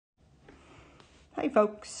Hi,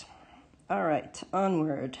 folks. All right,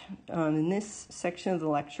 onward. In this section of the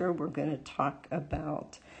lecture, we're going to talk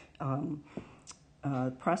about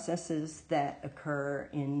processes that occur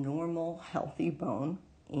in normal, healthy bone,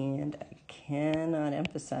 and I cannot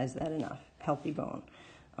emphasize that enough, healthy bone.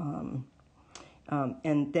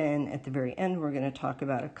 And then at the very end, we're going to talk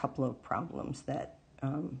about a couple of problems that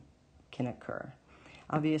can occur.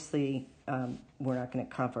 Obviously, we're not going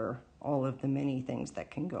to cover all of the many things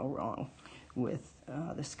that can go wrong with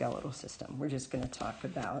the skeletal system. We're just going to talk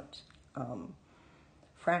about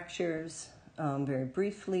fractures very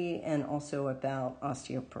briefly and also about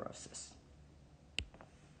osteoporosis.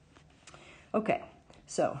 Okay,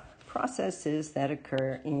 so processes that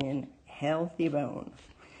occur in healthy bone.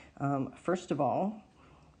 First of all,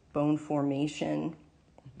 bone formation,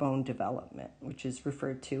 bone development, which is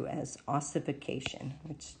referred to as ossification,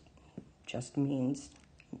 which just means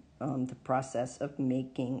the process of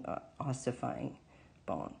making, ossifying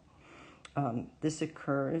bone. This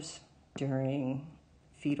occurs during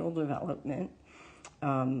fetal development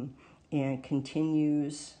and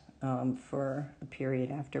continues for a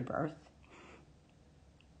period after birth.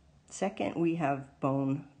 Second, we have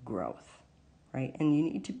bone growth, right? And you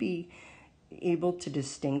need to be able to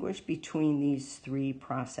distinguish between these three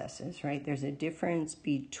processes, right? There's a difference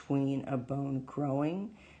between a bone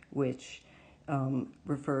growing, which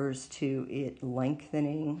refers to it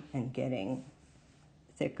lengthening and getting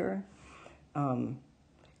thicker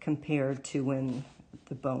compared to when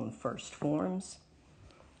the bone first forms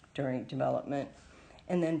during development.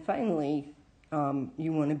 And then finally,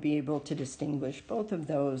 you want to be able to distinguish both of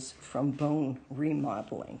those from bone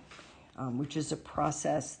remodeling, which is a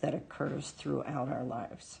process that occurs throughout our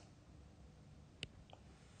lives.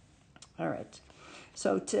 All right.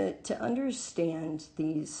 So to understand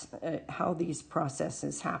these, how these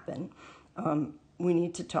processes happen, we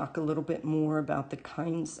need to talk a little bit more about the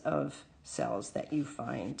kinds of cells that you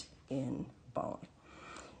find in bone.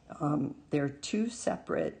 There are two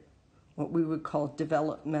separate, what we would call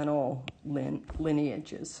developmental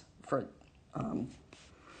lineages for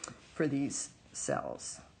these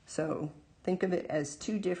cells. So think of it as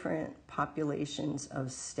two different populations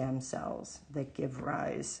of stem cells that give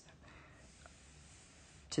rise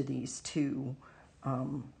to these two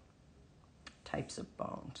types of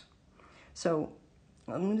bones. So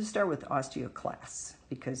I'm going to start with osteoclasts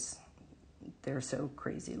because they're so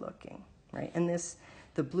crazy looking, right? And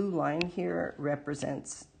the blue line here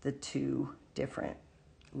represents the two different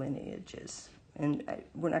lineages. And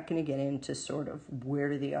we're not going to get into sort of who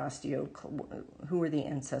are the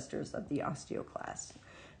ancestors of the osteoclasts,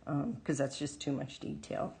 because that's just too much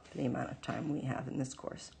detail for the amount of time we have in this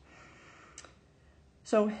course.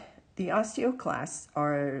 So the osteoclasts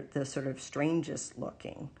are the sort of strangest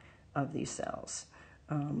looking of these cells,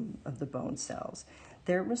 of the bone cells.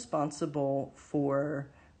 They're responsible for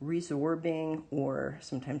resorbing, or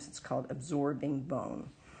sometimes it's called absorbing bone,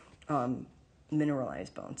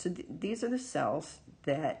 mineralized bone. So these are the cells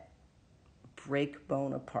that break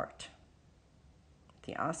bone apart,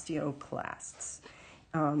 the osteoclasts.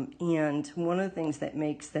 And one of the things that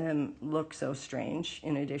makes them look so strange,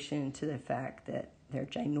 in addition to the fact that they're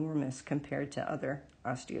ginormous compared to other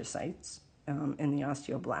osteocytes and the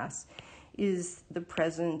osteoblasts, is the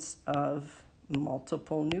presence of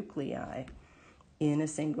multiple nuclei in a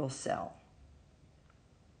single cell.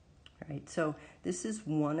 Right? So this is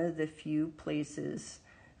one of the few places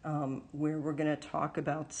where we're going to talk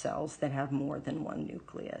about cells that have more than one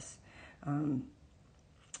nucleus.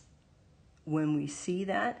 When we see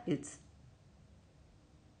that, it's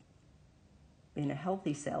in a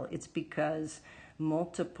healthy cell, it's because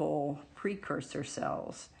multiple precursor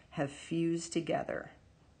cells have fused together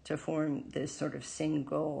to form this sort of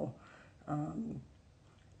single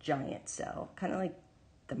giant cell, kind of like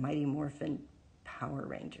the Mighty Morphin Power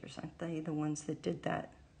Rangers. Aren't they the ones that did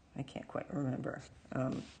that? I can't quite remember.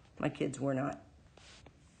 My kids were not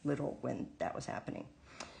little when that was happening.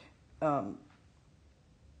 All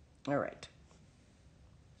right.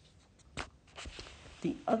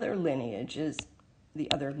 The other lineage,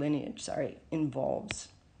 involves,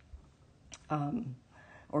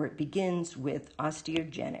 or it begins with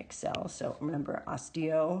osteogenic cells. So remember,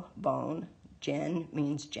 osteo, bone, gen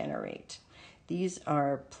means generate. These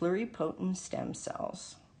are pluripotent stem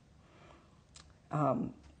cells,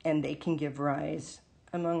 and they can give rise,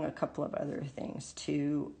 among a couple of other things,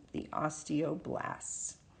 to the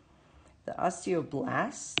osteoblasts. The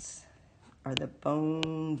osteoblasts are the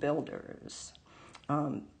bone builders.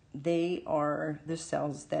 They are the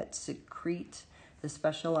cells that secrete the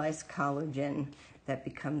specialized collagen that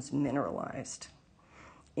becomes mineralized.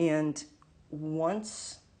 And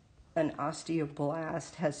once an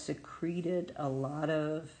osteoblast has secreted a lot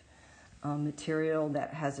of material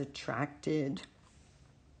that has attracted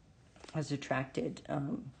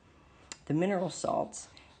the mineral salts,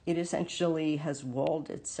 it essentially has walled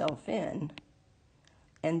itself in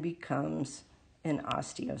and becomes an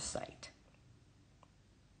osteocyte.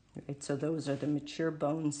 Right? So those are the mature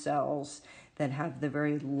bone cells that have the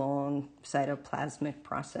very long cytoplasmic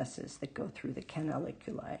processes that go through the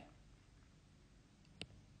canaliculi.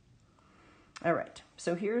 All right,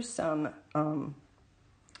 so here's some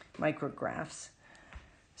micrographs.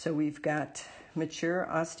 So we've got mature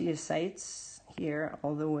osteocytes here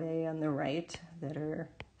all the way on the right that are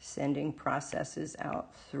sending processes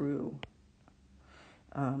out through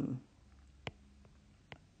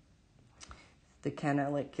the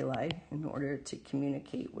canaliculi in order to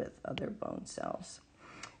communicate with other bone cells.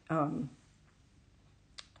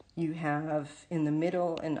 You have in the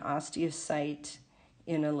middle an osteocyte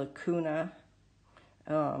in a lacuna,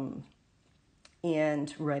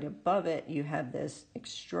 and right above it you have this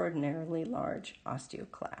extraordinarily large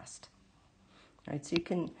osteoclast. Right, so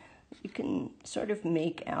you can sort of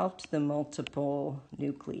make out the multiple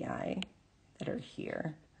nuclei that are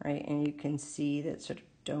here, right? And you can see that sort of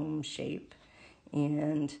dome shape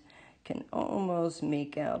and can almost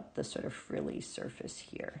make out the sort of frilly surface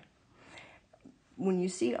here. When you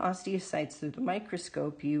see osteocytes through the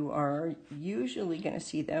microscope, you are usually going to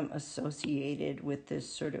see them associated with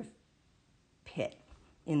this sort of pit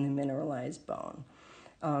in the mineralized bone.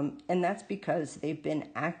 And that's because they've been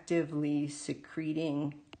actively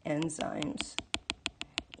secreting enzymes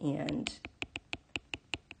and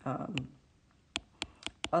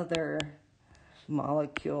other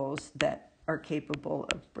molecules that are capable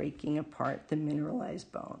of breaking apart the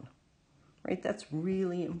mineralized bone. Right? That's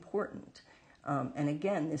really important. And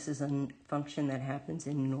again, this is a function that happens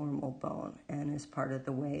in normal bone and is part of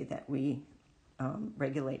the way that we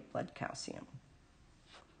regulate blood calcium.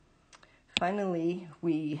 Finally,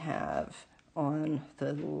 we have on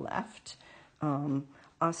the left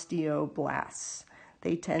osteoblasts.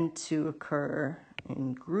 They tend to occur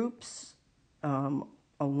in groups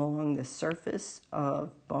along the surface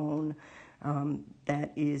of bone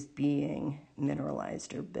that is being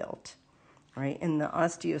mineralized or built. Right? And the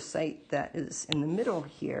osteocyte that is in the middle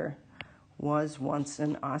here was once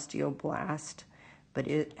an osteoblast, but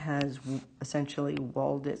it has essentially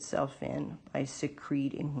walled itself in by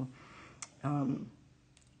secreting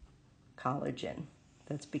collagen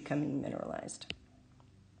that's becoming mineralized.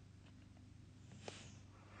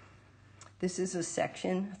 This is a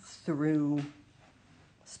section through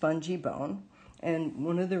spongy bone, and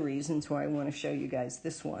one of the reasons why I want to show you guys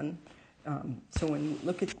this one, so when you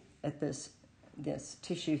look at this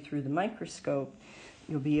tissue through the microscope,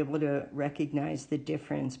 you'll be able to recognize the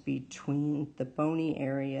difference between the bony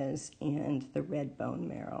areas and the red bone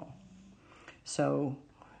marrow. So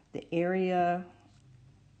the area,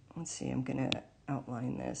 let's see, I'm going to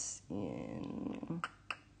outline this in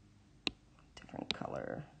different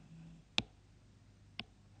color.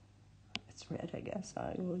 It's red, I guess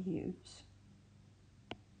I will use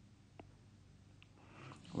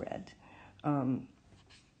red.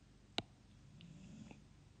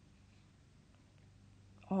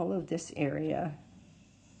 All of this area,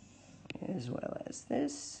 as well as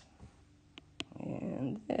this,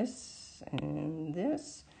 and this, and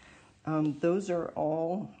this, those are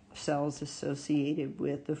all cells associated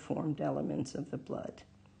with the formed elements of the blood,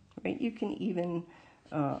 right? You can even,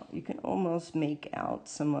 you can almost make out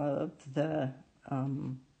some of the,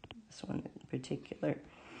 this one in particular,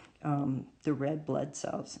 the red blood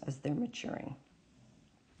cells as they're maturing,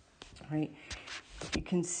 right? You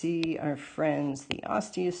can see our friends, the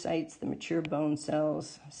osteocytes, the mature bone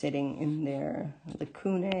cells sitting in their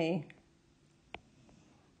lacunae,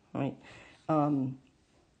 right?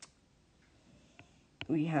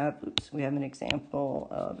 We have an example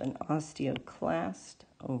of an osteoclast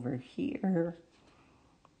over here.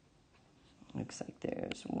 Looks like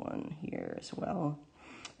there's one here as well.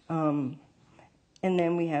 And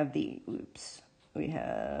then we have we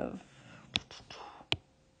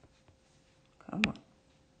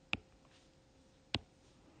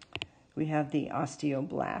have the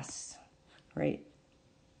osteoblasts, right?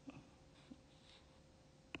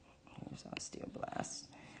 Here's osteoblasts.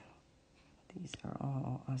 These are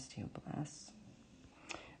all osteoblasts.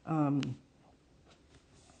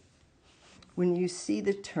 When you see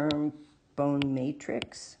the term bone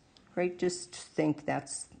matrix, right, just think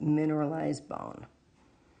that's mineralized bone,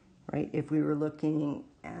 right? If we were looking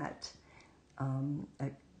at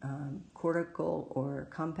cortical or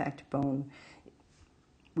compact bone,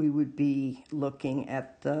 we would be looking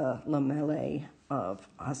at the lamellae of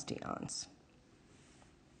osteons.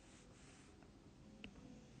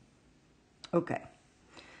 Okay,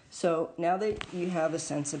 so now that you have a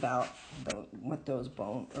sense about what those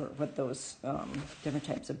different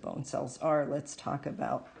types of bone cells are, let's talk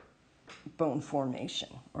about bone formation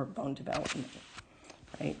or bone development.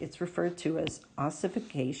 Right? It's referred to as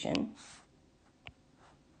ossification,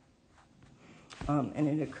 and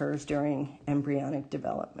it occurs during embryonic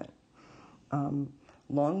development.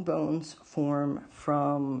 Long bones form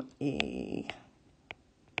from a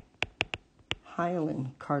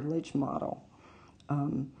hyaline cartilage model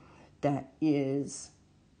that is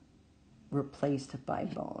replaced by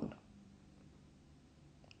bone.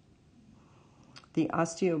 The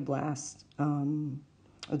osteoblasts,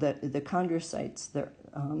 the chondrocytes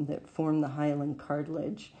that form the hyaline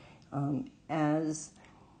cartilage, as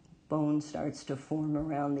bone starts to form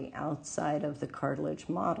around the outside of the cartilage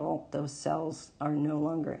model, those cells are no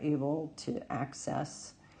longer able to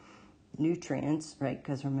access nutrients, right?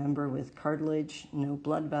 Because remember, with cartilage, no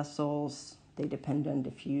blood vessels, they depend on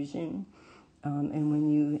diffusion. And when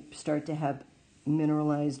you start to have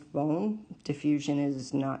mineralized bone, diffusion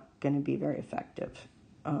is not going to be very effective.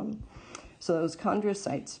 So those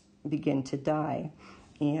chondrocytes begin to die,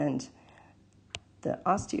 and the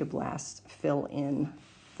osteoblasts fill in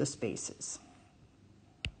the spaces.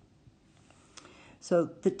 So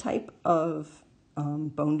the type of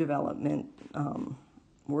bone development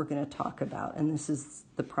we're going to talk about, and this is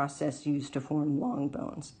the process used to form long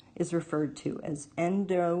bones, is referred to as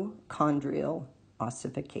endochondrial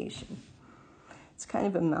ossification. It's kind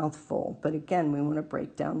of a mouthful, but again, we want to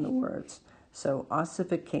break down the words. So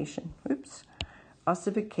ossification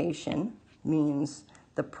means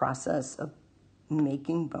the process of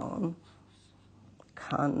making bone.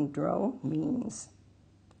 Chondro means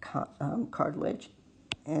cartilage,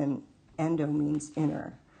 and endo means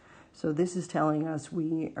inner. So this is telling us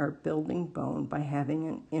we are building bone by having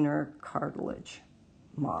an inner cartilage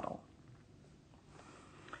model.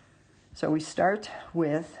 So we start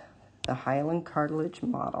with the hyaline cartilage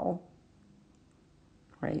model,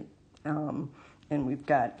 right? And we've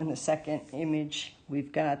got, in the second image,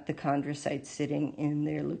 we've got the chondrocytes sitting in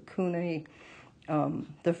their lacunae.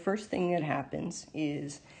 The first thing that happens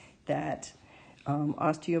is that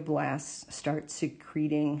osteoblasts start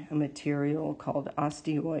secreting a material called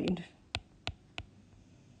osteoid.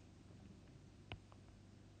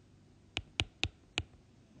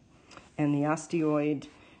 And the osteoid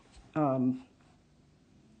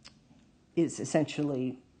is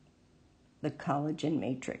essentially the collagen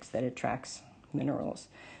matrix that attracts minerals.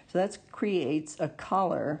 So that creates a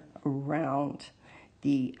collar around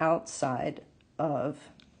the outside of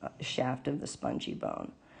a shaft of the spongy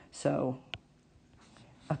bone. So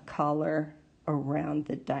a collar around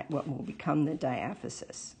what will become the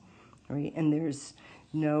diaphysis, right? And there's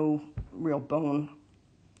no real bone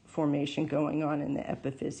formation going on in the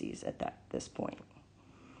epiphyses at this point.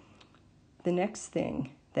 The next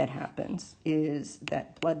thing that happens is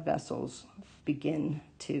that blood vessels begin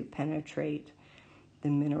to penetrate the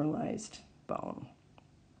mineralized bone.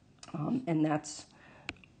 And that's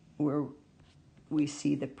where we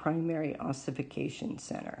see the primary ossification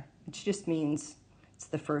center, which just means it's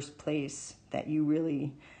the first place that you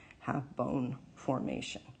really have bone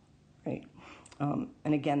formation, right? And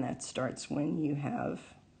again, that starts when you have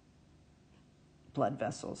blood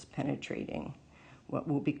vessels penetrating what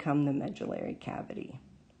will become the medullary cavity,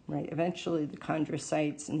 right? Eventually, the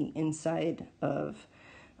chondrocytes in the inside of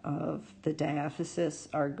the diaphysis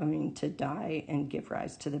are going to die and give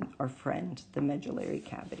rise to our friend, the medullary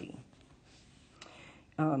cavity.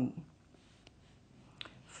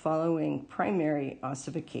 Following primary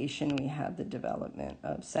ossification, we have the development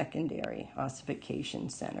of secondary ossification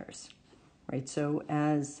centers, right? So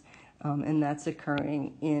and that's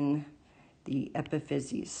occurring in the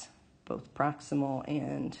epiphyses, both proximal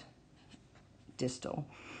and distal.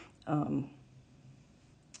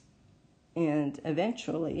 And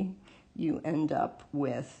eventually, you end up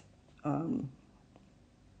with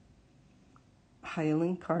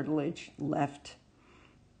hyaline cartilage left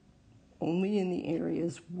only in the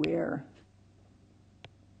areas where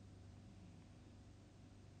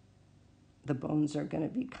the bones are going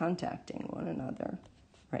to be contacting one another,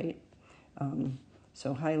 right?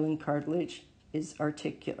 So hyaline cartilage is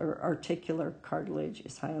articular cartilage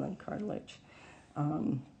is hyaline cartilage.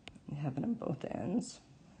 We have it on both ends,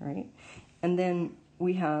 right? And then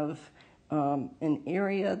we have an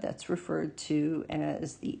area that's referred to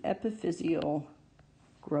as the epiphyseal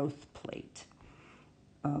growth plate,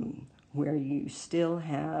 where you still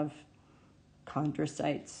have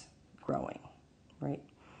chondrocytes growing, right?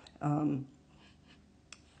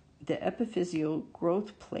 the epiphyseal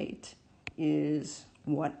growth plate is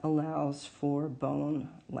what allows for bone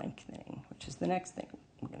lengthening, which is the next thing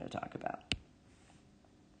we're going to talk about.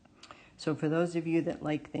 So for those of you that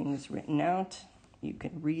like things written out, you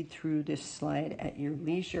can read through this slide at your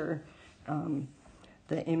leisure.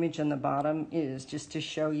 The image on the bottom is just to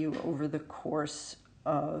show you over the course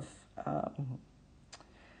of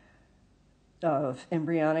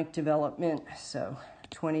embryonic development, so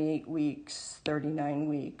 28 weeks, 39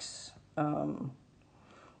 weeks of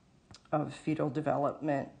fetal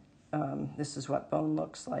development. This is what bone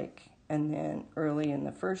looks like. And then early in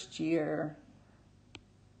the first year,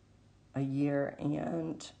 a year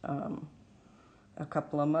and a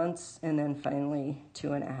couple of months, and then finally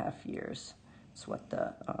 2.5 years. It's what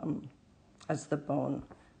as the bone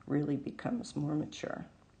really becomes more mature.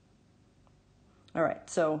 All right,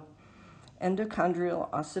 so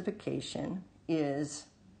endochondrial ossification is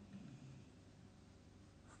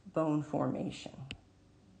bone formation.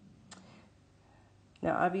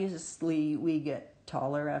 Now, obviously, we get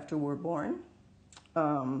taller after we're born,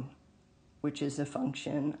 which is a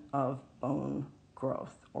function of bone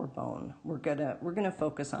growth or bone. We're gonna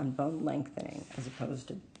focus on bone lengthening as opposed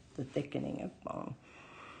to the thickening of bone.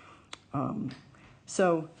 And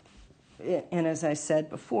as I said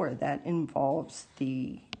before, that involves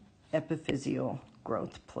the epiphyseal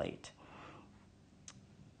growth plate.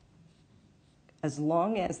 As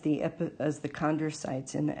long as the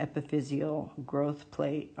chondrocytes in the epiphyseal growth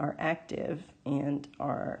plate are active and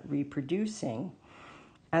are reproducing,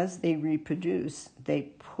 as they reproduce, they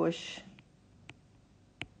push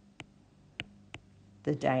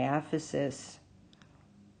the diaphysis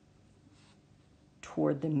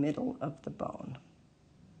toward the middle of the bone,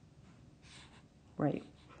 right?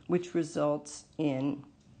 Which results in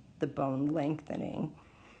the bone lengthening.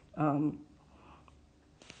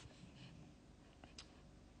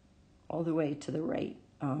 All the way to the right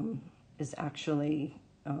is actually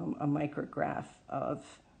a micrograph of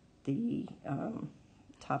the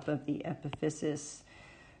top of the epiphysis,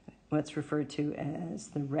 what's referred to as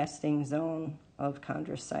the resting zone of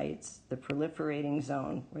chondrocytes, the proliferating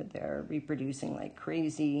zone where they're reproducing like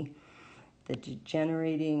crazy, the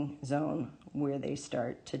degenerating zone where they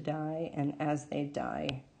start to die, and as they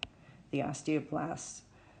die, the osteoblasts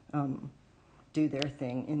do their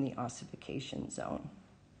thing in the ossification zone.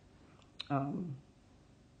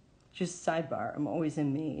 Just sidebar, I'm always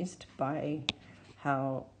amazed by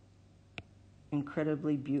how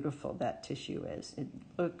incredibly beautiful that tissue is. It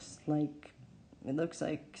looks like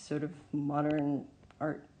sort of modern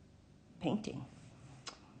art painting.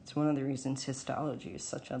 It's one of the reasons histology is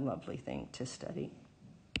such a lovely thing to study.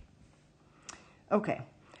 Okay,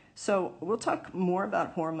 so we'll talk more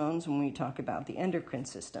about hormones when we talk about the endocrine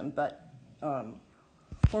system, but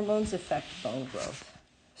hormones affect bone growth.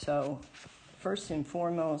 So first and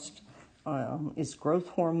foremost is growth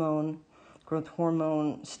hormone. Growth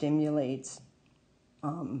hormone stimulates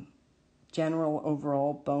general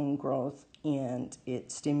overall bone growth, and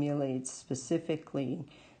it stimulates specifically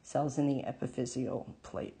cells in the epiphyseal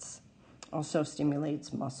plates. Also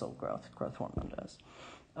stimulates muscle growth, growth hormone does.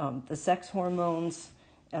 The sex hormones,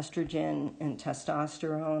 estrogen and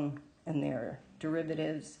testosterone, and their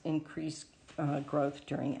derivatives increase growth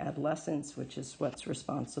during adolescence, which is what's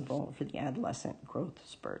responsible for the adolescent growth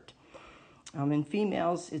spurt. In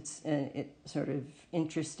females, it's sort of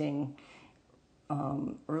interesting.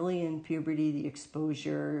 Early in puberty, the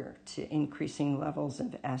exposure to increasing levels of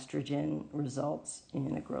estrogen results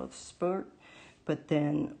in a growth spurt. But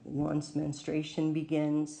then once menstruation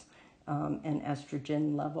begins and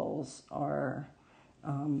estrogen levels are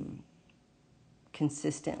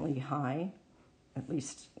consistently high, at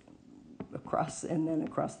least across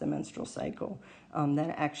the menstrual cycle,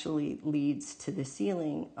 that actually leads to the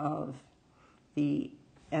sealing of the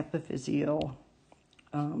epiphyseal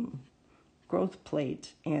growth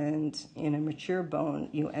plate, and in a mature bone,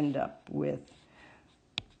 you end up with,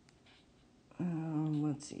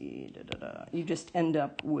 you just end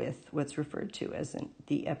up with what's referred to as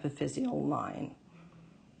the epiphyseal line.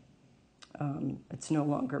 It's no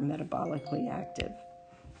longer metabolically active,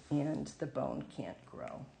 and the bone can't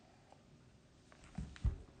grow.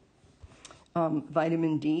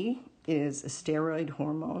 Vitamin D is a steroid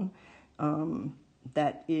hormone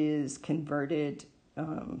that is converted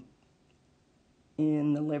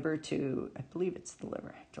in the liver to, I believe it's the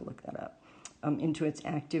liver, I have to look that up, into its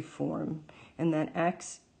active form, and that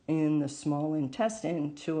acts in the small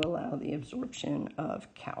intestine to allow the absorption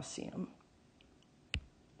of calcium.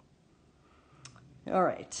 All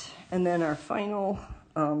right, and then our final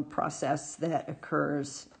process that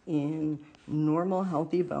occurs in normal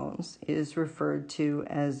healthy bones is referred to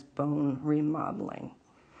as bone remodeling.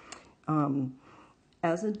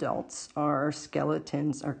 As adults, our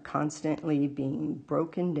skeletons are constantly being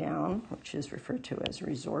broken down, which is referred to as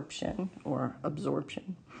resorption or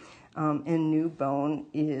absorption, and new bone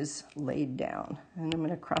is laid down. And I'm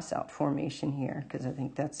going to cross out formation here because I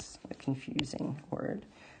think that's a confusing word.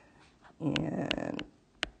 And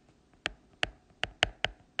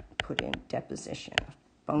put in deposition.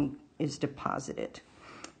 Bone is deposited,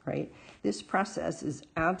 right? This process is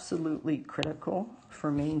absolutely critical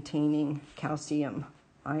for maintaining calcium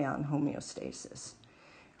ion homeostasis,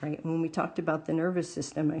 right? When we talked about the nervous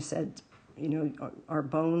system, I said, our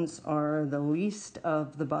bones are the least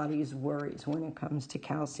of the body's worries when it comes to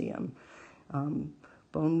calcium. Bone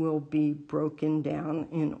will be broken down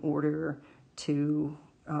in order to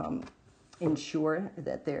ensure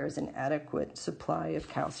that there's an adequate supply of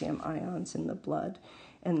calcium ions in the blood,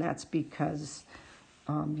 and that's because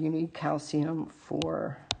you need calcium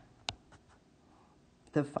for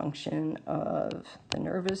the function of the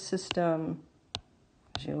nervous system,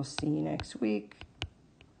 as you'll see next week,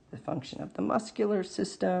 the function of the muscular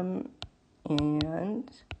system, and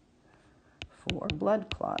for blood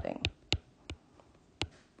clotting.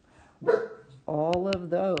 All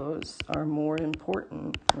of those are more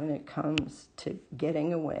important when it comes to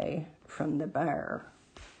getting away from the bear,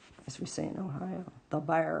 as we say in Ohio, the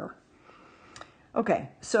bear. Okay,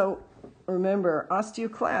 so remember,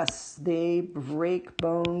 osteoclasts, they break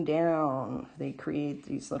bone down. They create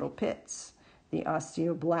these little pits. The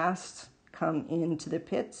osteoblasts come into the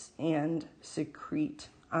pits and secrete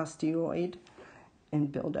osteoid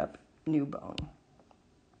and build up new bone.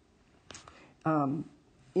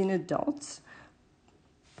 In adults,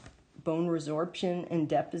 bone resorption and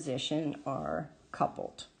deposition are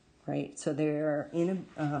coupled, right? So they're in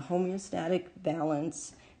a homeostatic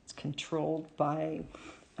balance. It's controlled by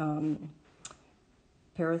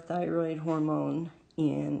parathyroid hormone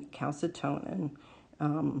and calcitonin,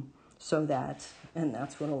 and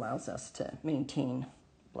that's what allows us to maintain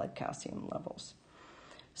blood calcium levels.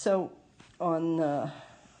 So on the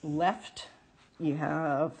left, you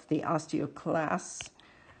have the osteoclasts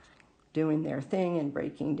doing their thing and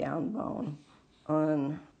breaking down bone.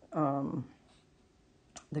 On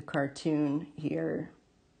the cartoon here,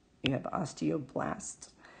 you have osteoblasts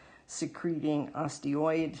secreting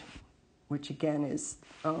osteoid, which again is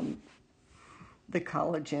the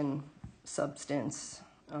collagen substance,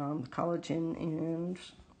 collagen and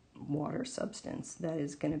water substance that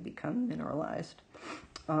is going to become mineralized.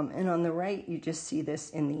 And on the right, you just see this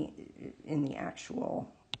in the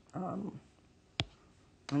actual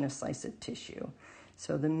in a slice of tissue.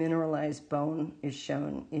 So the mineralized bone is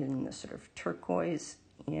shown in the sort of turquoise,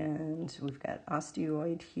 and we've got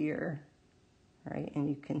osteoid here, right? And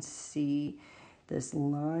you can see this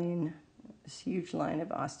line, this huge line of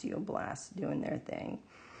osteoblasts doing their thing.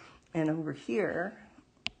 And over here,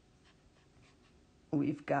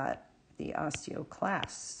 we've got the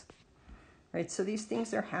osteoclasts, right? So these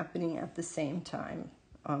things are happening at the same time,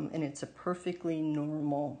 and it's a perfectly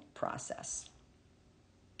normal process.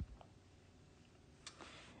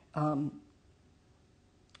 10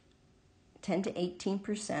 to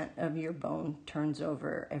 18% of your bone turns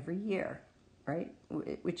over every year, right?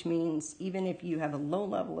 Which means even if you have a low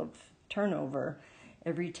level of turnover,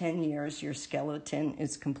 every 10 years your skeleton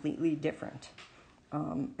is completely different.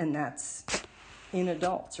 And that's in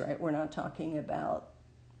adults, right? We're not talking about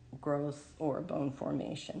growth or bone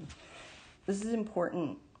formation. This is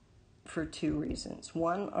important for two reasons.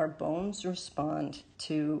 One, our bones respond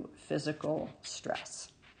to physical stress.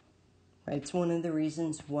 Right? It's one of the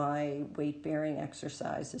reasons why weight-bearing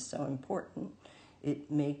exercise is so important. It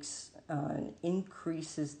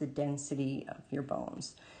increases the density of your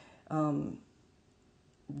bones. Being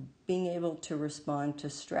able to respond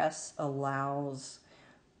to stress allows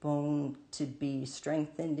bone to be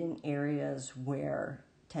strengthened in areas where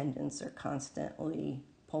tendons are constantly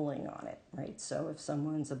pulling on it, right? So if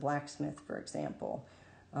someone's a blacksmith, for example,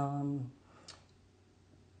 and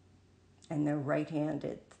they're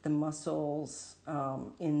right-handed, the muscles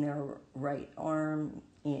in their right arm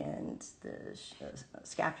and the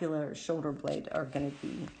scapula or shoulder blade are going to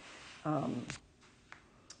be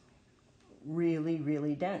really,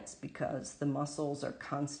 really dense because the muscles are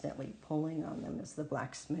constantly pulling on them as the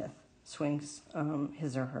blacksmith swings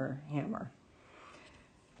his or her hammer.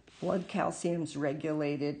 Blood calcium's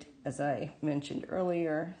regulated, as I mentioned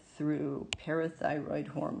earlier, through parathyroid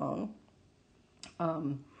hormone,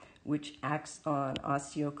 which acts on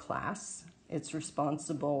osteoclasts It's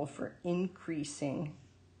responsible for increasing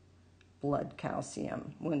blood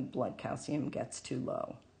calcium when blood calcium gets too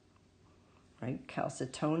low. Right?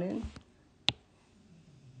 Calcitonin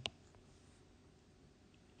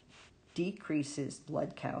decreases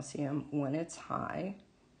blood calcium when it's high,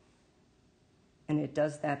 and it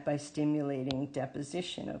does that by stimulating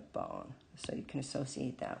deposition of bone. So you can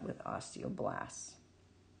associate that with osteoblasts.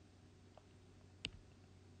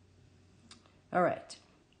 All right,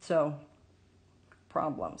 so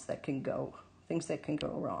problems that can go, things that can go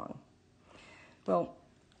wrong. Well,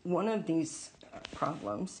 one of these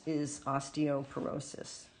problems is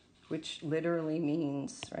osteoporosis, which literally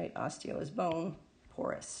means, right, osteo is bone,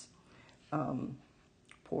 porous.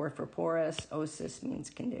 Por for porous, osis means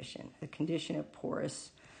condition, a condition of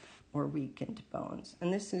porous or weakened bones.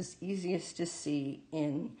 And this is easiest to see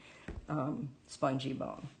in spongy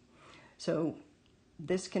bone. So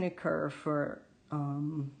this can occur for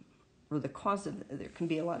the cause of, there can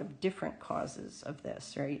be a lot of different causes of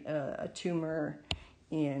this, right? A tumor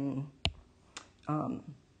in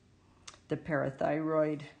the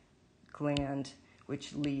parathyroid gland,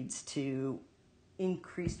 which leads to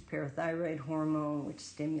increased parathyroid hormone, which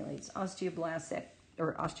stimulates osteoclast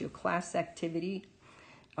activity,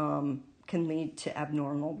 can lead to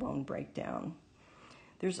abnormal bone breakdown.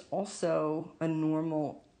 There's also a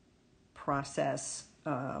normal process,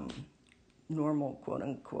 normal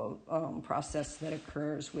quote-unquote process that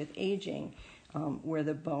occurs with aging, where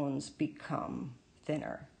the bones become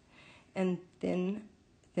thinner. And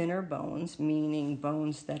thinner bones, meaning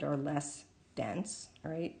bones that are less dense,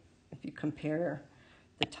 right? If you compare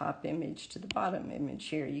the top image to the bottom image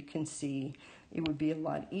here, you can see it would be a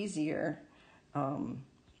lot easier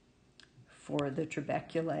for the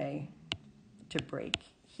trabeculae to break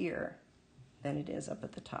here than it is up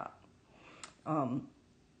at the top.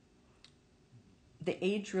 The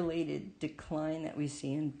age-related decline that we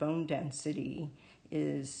see in bone density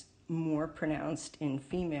is more pronounced in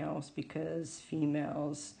females because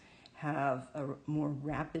females have a more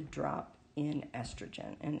rapid drop in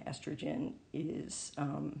estrogen, and estrogen is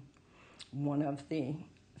one of the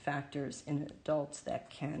factors in adults that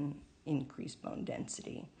can increase bone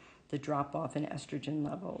density. The drop-off in estrogen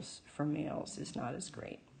levels for males is not as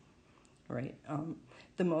great, right?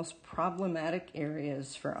 The most problematic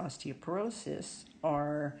areas for osteoporosis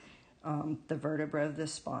are the vertebrae of the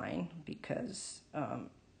spine, because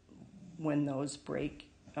when those break,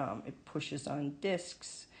 it pushes on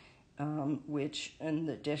discs, and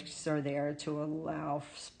the discs are there to allow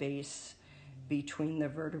space between the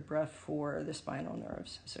vertebra for the spinal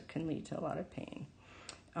nerves, so it can lead to a lot of pain.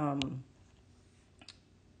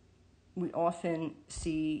 We often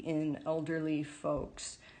see in elderly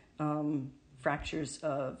folks fractures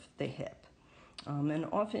of the hip. And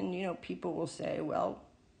often, people will say, well,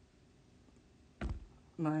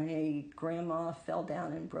 my grandma fell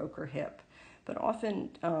down and broke her hip. But often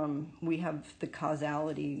we have the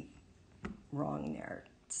causality wrong there.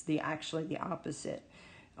 It's actually the opposite.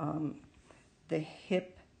 The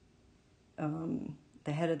hip,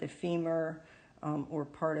 the head of the femur, or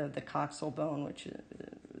part of the coxal bone, which is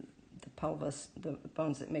the pelvis, the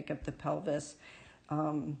bones that make up the pelvis,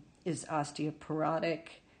 is osteoporotic.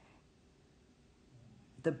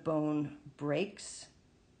 The bone breaks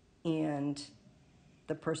and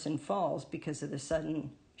the person falls because of the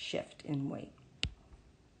sudden shift in weight.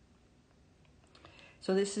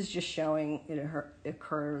 So this is just showing it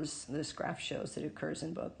occurs, this graph shows it occurs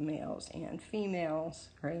in both males and females,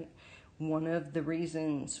 right? One of the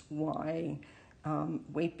reasons why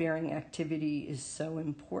weight-bearing activity is so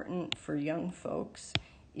important for young folks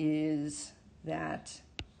is that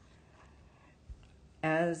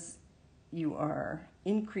as you are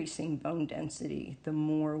increasing bone density, the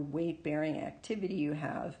more weight-bearing activity you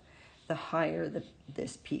have, the higher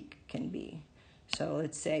this peak can be. So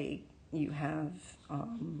let's say you have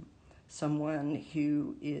someone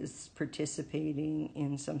who is participating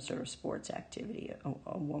in some sort of sports activity,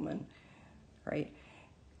 a woman, right?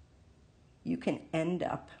 You can end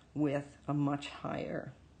up with a much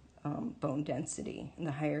higher bone density. And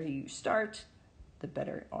the higher you start, the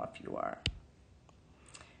better off you are.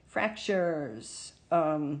 Fractures.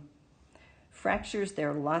 Fractures,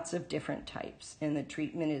 there are lots of different types, and the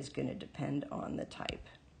treatment is going to depend on the type.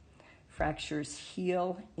 Fractures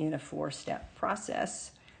heal in a 4-step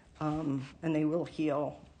process, and they will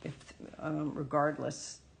heal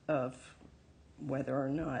regardless of whether or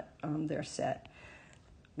not they're set,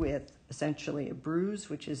 with essentially a bruise,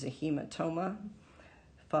 which is a hematoma,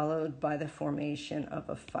 followed by the formation of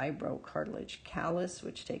a fibrocartilage callus,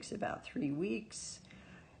 which takes about 3 weeks.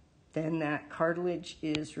 Then that cartilage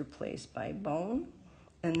is replaced by bone,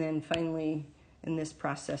 And then finally, and this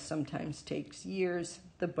process sometimes takes years,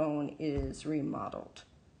 the bone is remodeled,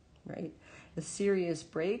 right? A serious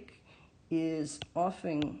break is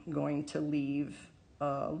often going to leave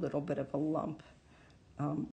a little bit of a lump,